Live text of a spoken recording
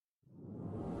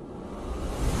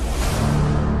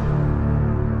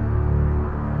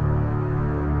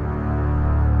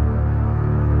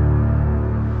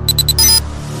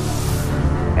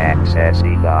Access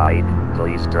denied.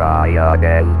 Please try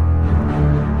again.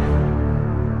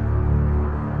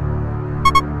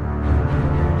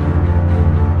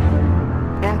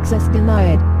 Access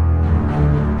denied.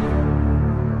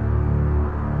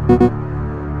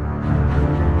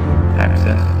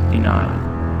 Access denied.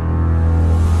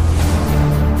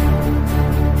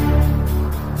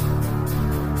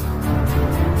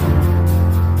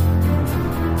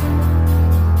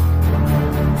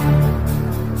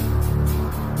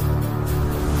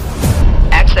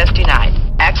 Access denied.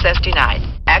 Access denied.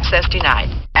 Access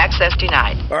denied. Access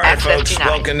denied. All right, Access folks, denied.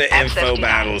 welcome to Access Info denied.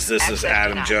 Battles. This is Access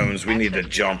Adam denied. Jones. We need to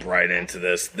Access jump denied. right into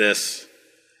this.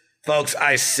 Folks,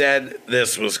 I said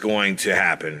this was going to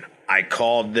happen. I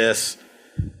called this.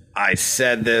 I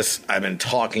said this. I've been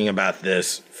talking about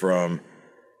this from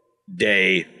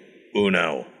day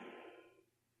uno.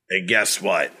 And guess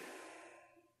what?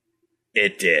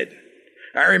 It did.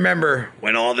 I remember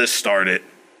when all this started,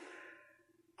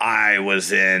 I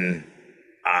was in,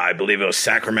 I believe it was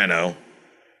Sacramento,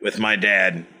 with my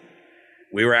dad.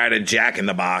 We were at a Jack in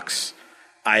the Box.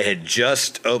 I had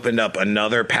just opened up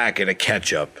another packet of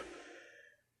ketchup.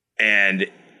 And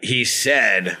he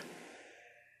said,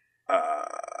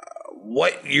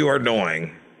 what you are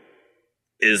doing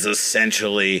is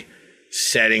essentially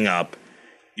setting up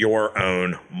your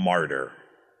own martyr,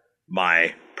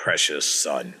 my precious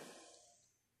son.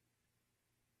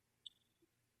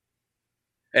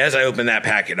 As I opened that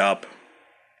packet up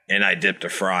and I dipped a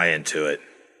fry into it,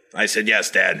 I said,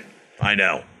 yes, Dad, I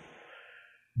know.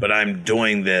 But I'm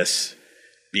doing this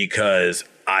because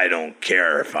I don't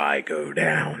care if I go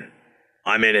down.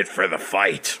 I'm in it for the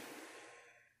fight.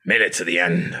 I'm in it to the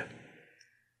end.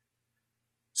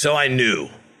 So I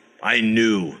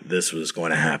knew this was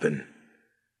going to happen.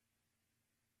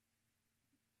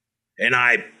 And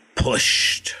I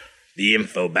pushed the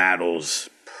Info Battles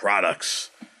products.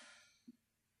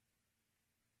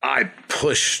 I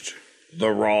pushed the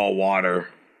raw water.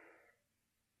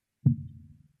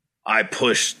 I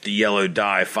pushed the yellow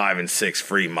dye 5 and 6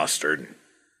 free mustard.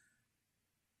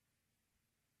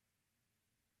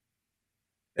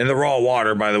 And the raw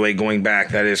water, by the way, going back,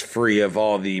 that is free of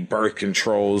all the birth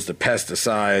controls, the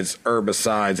pesticides,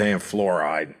 herbicides, and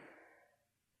fluoride.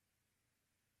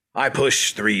 I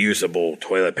pushed the reusable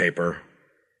toilet paper.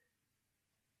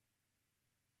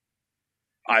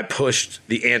 I pushed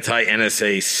the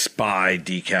anti-NSA spy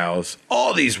decals,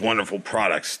 all these wonderful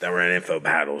products that were in Info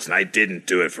Battles, and I didn't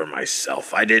do it for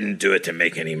myself. I didn't do it to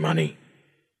make any money.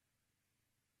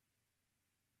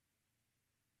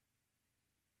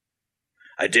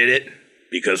 I did it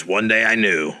because one day I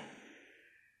knew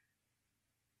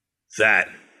that,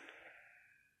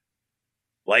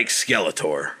 like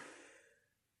Skeletor,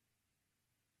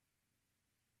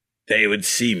 they would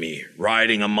see me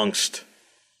riding amongst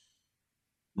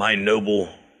my noble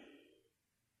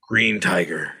green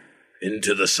tiger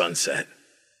into the sunset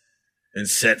and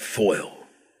set foil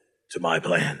to my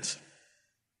plans.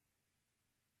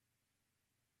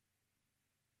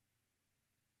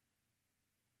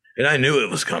 And I knew it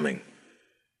was coming.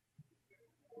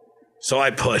 So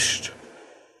I pushed.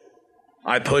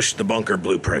 I pushed the bunker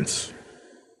blueprints.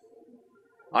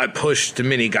 I pushed the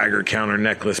mini Geiger counter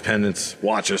necklace pendants,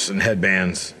 watches, and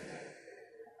headbands.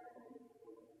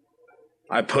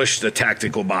 I pushed the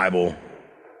tactical Bible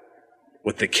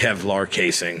with the Kevlar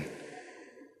casing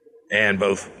and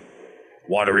both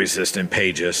water-resistant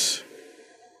pages.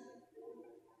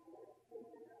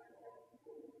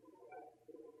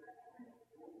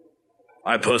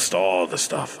 I pushed all the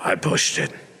stuff. I pushed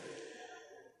it.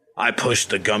 I pushed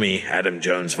the gummy Adam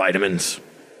Jones vitamins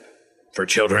for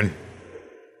children.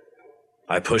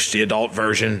 I pushed the adult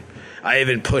version. I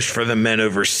even pushed for the men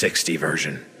over 60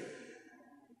 version.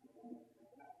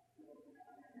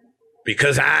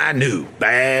 Because I knew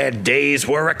bad days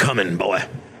were a-coming, boy.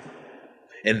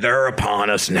 And they're upon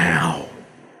us now.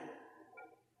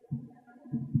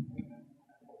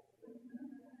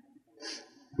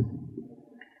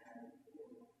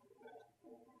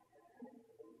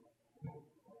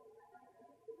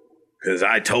 Because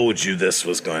I told you this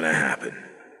was going to happen.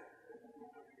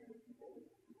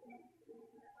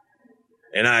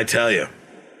 And I tell you,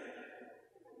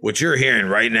 what you're hearing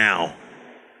right now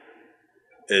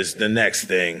is the next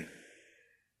thing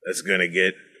that's going to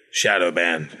get shadow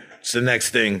banned. It's the next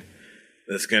thing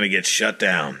that's going to get shut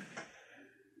down.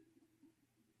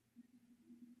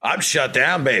 I'm shut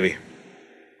down, baby.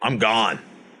 I'm gone.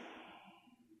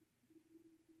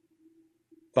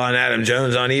 Find Adam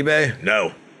Jones on eBay?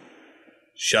 No.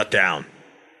 Shut down.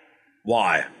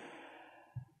 Why?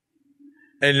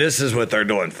 And this is what they're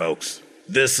doing, folks.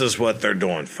 This is what they're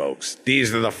doing, folks.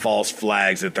 These are the false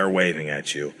flags that they're waving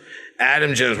at you.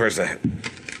 Adam Jones, where's that?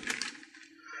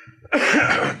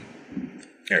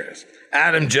 Here it is.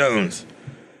 Adam Jones,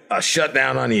 shut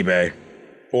down on eBay,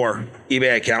 or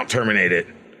eBay account terminated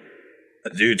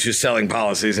due to selling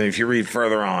policies. And if you read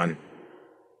further on,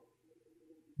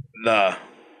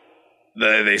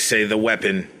 they say the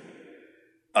weapon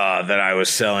that I was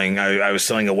selling, I was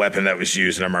selling a weapon that was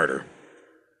used in a murder.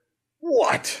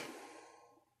 What?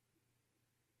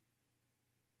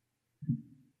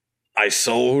 I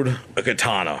sold a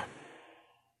katana,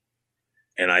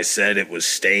 and I said it was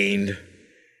stained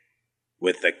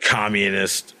with the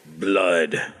communist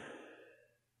blood.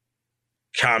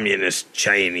 Communist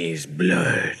Chinese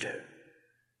blood.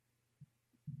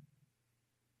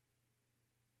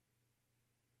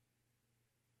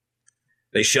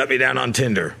 They shut me down on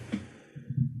Tinder.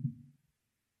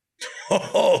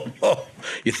 Oh,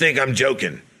 you think I'm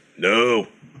joking? No.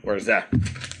 Where's that?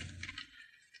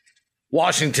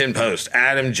 Washington Post,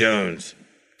 Adam Jones,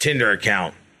 Tinder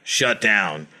account shut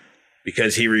down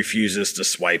because he refuses to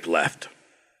swipe left.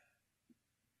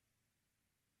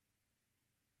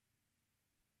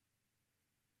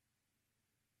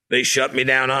 They shut me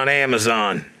down on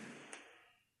Amazon.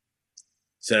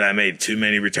 Said I made too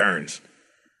many returns.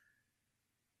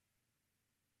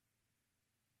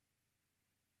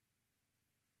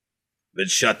 Been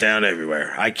shut down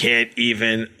everywhere. I can't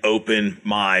even open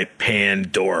my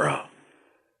Pandora.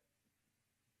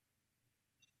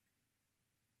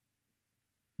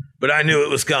 But I knew it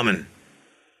was coming.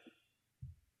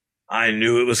 I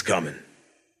knew it was coming.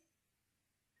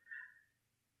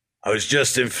 I was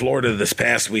just in Florida this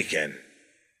past weekend.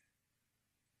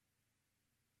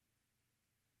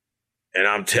 And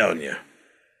I'm telling you,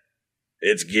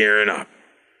 it's gearing up.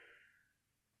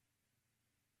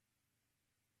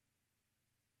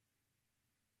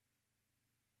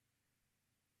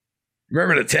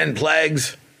 Remember the 10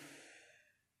 plagues?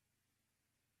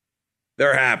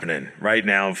 They're happening right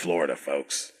now in Florida,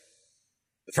 folks.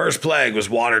 The first plague was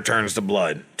water turns to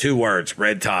blood. 2 words,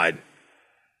 red tide.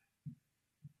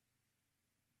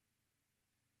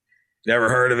 Never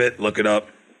heard of it? Look it up.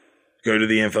 Go to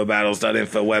the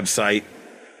infobattles.info website.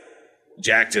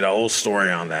 Jack did a whole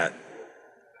story on that.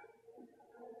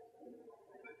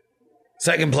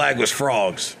 Second plague was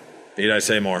frogs. Need I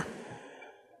say more?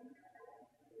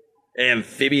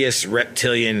 Amphibious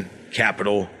reptilian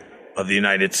capital of the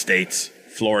United States,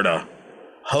 Florida,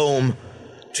 home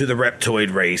to the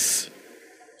reptoid race,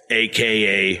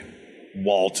 aka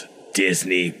Walt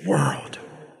Disney World.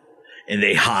 And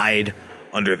they hide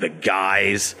under the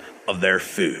guise of their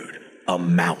food, a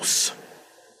mouse.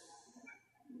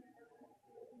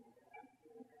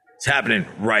 It's happening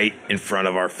right in front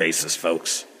of our faces,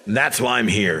 folks. And that's why I'm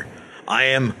here. I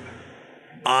am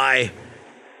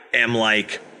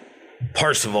like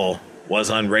Parzival was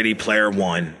on Ready Player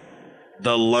One,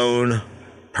 the lone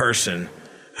person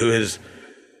who has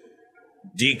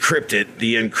decrypted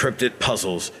the encrypted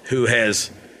puzzles, who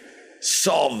has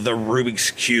solved the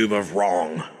Rubik's Cube of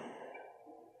wrong.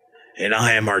 And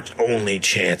I am our only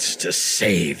chance to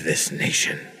save this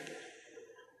nation.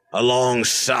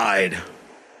 Alongside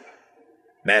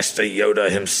Master Yoda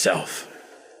himself,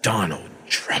 Donald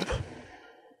Trump.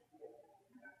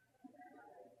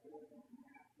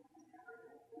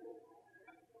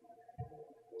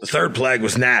 The third plague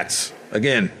was gnats.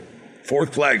 Again.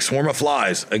 Fourth plague, swarm of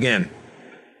flies. Again.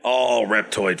 All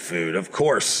reptoid food, of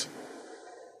course.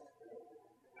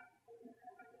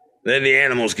 Then the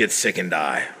animals get sick and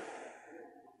die.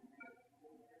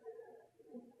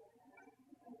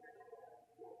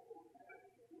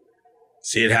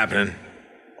 See it happening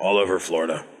all over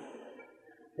Florida.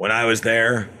 When I was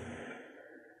there,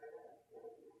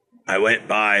 I went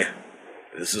by,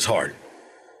 this is hard.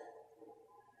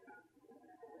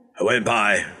 I went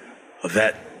by a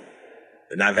vet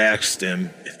and I've asked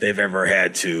him if they've ever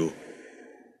had to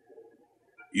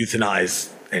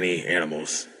euthanize any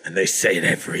animals. And they say it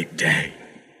every day.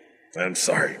 I'm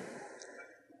sorry.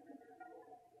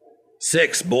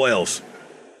 6, boils.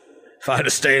 If I'd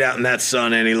have stayed out in that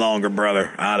sun any longer,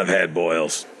 brother, I'd have had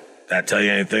boils. That tell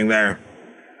you anything there?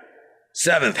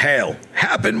 7th, hail.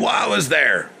 Happened while I was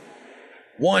there.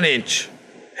 1 inch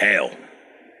hail.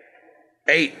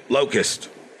 8, locust.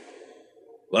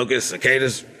 Locusts,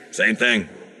 cicadas, same thing.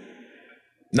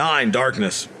 9,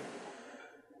 darkness.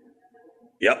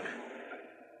 Yep.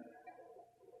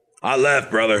 I left,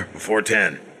 brother, before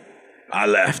 10. I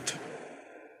left.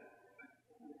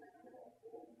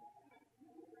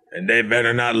 And they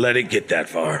better not let it get that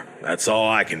far. That's all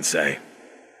I can say.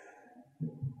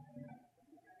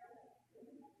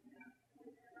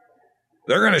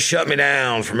 They're going to shut me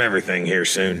down from everything here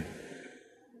soon.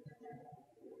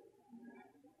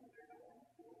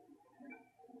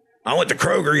 I went to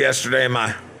Kroger yesterday and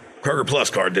my Kroger Plus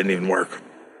card didn't even work.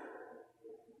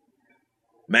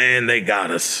 Man, they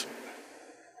got us.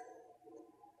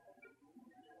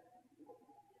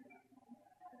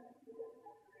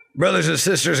 Brothers and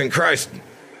sisters in Christ,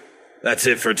 that's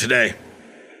it for today.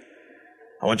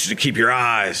 I want you to keep your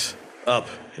eyes up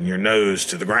and your nose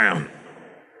to the ground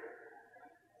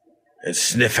and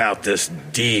sniff out this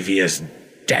devious,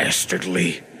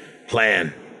 dastardly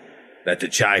plan that the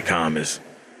Chi-Com is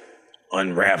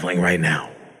unraveling right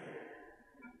now.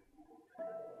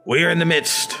 We are in the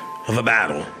midst of a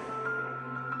battle.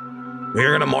 We are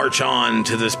going to march on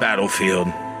to this battlefield,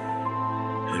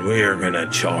 and we are going to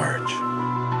charge.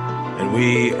 And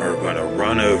we are going to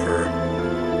run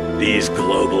over these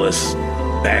globalist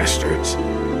bastards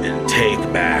and take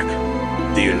back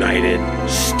the United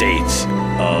States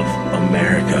of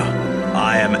America.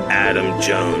 I am Adam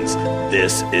Jones.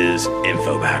 This is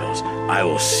Info Battles. I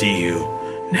will see you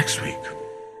next week.